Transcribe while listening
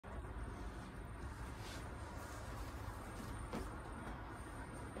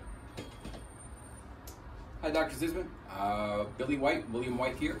Hi, Dr. Zisman. William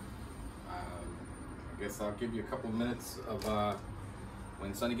White here. I guess I'll give you a couple of minutes of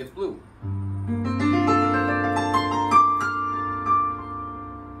When Sunny Gets Blue.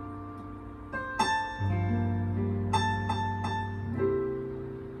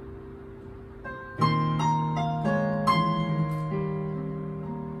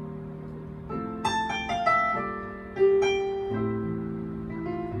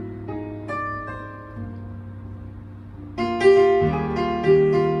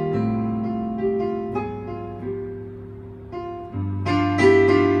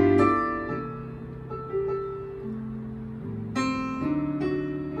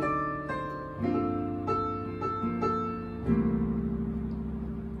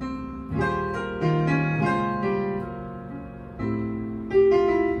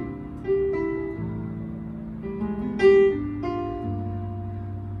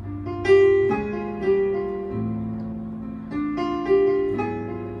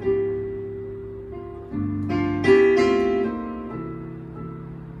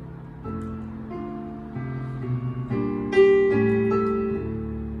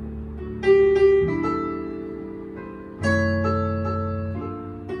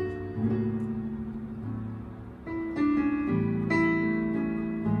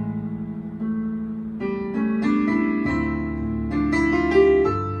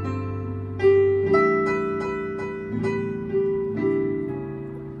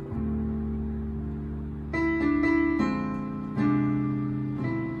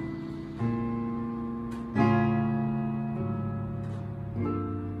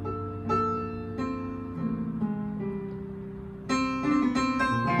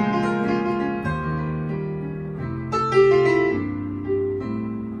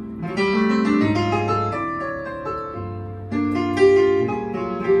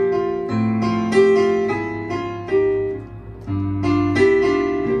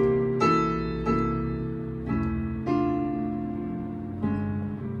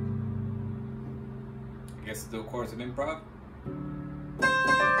 I guess still course of improv.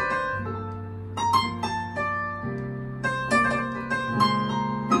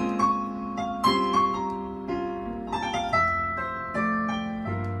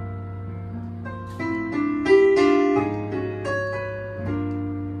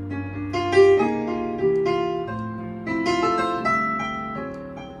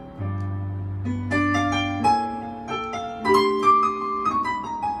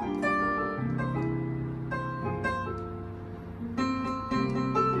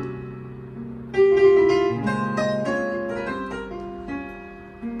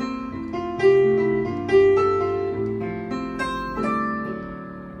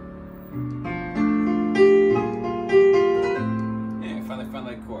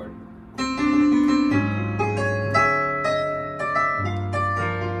 Chord.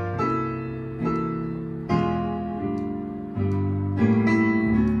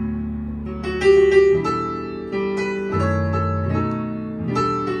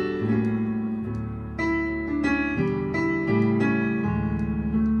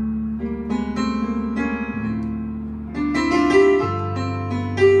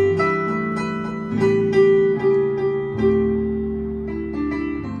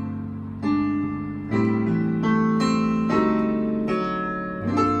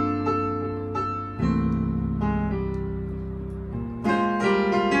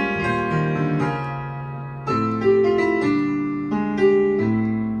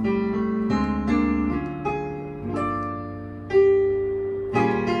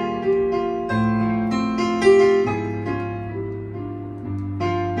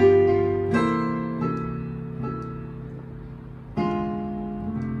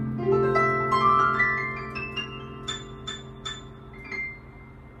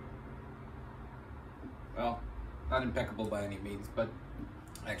 Well, not impeccable by any means, but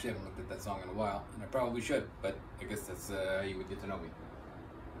I actually haven't looked at that song in a while, and I probably should, but I guess that's how you would get to know me.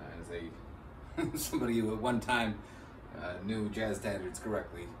 As a somebody who at one time knew jazz standards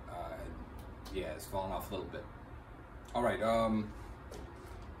correctly, yeah, it's fallen off a little bit. All right,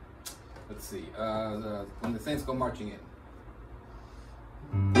 let's see, When the Saints Go Marching In.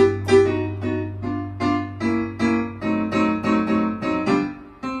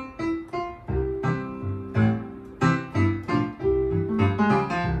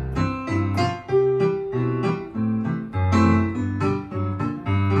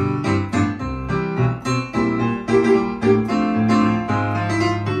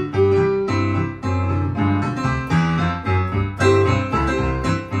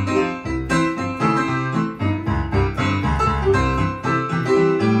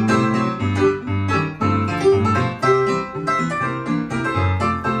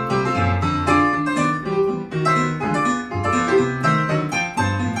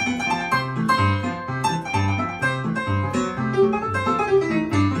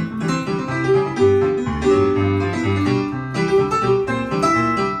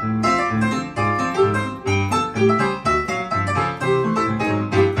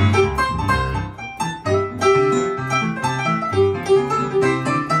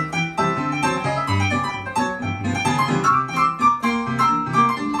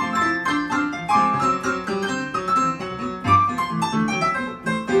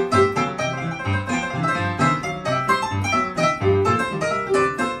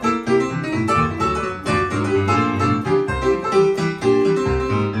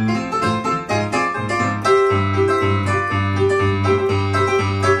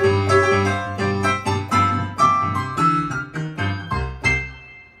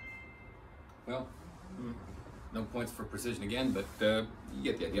 Well, no points for precision again, but you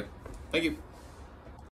get the idea. Thank you.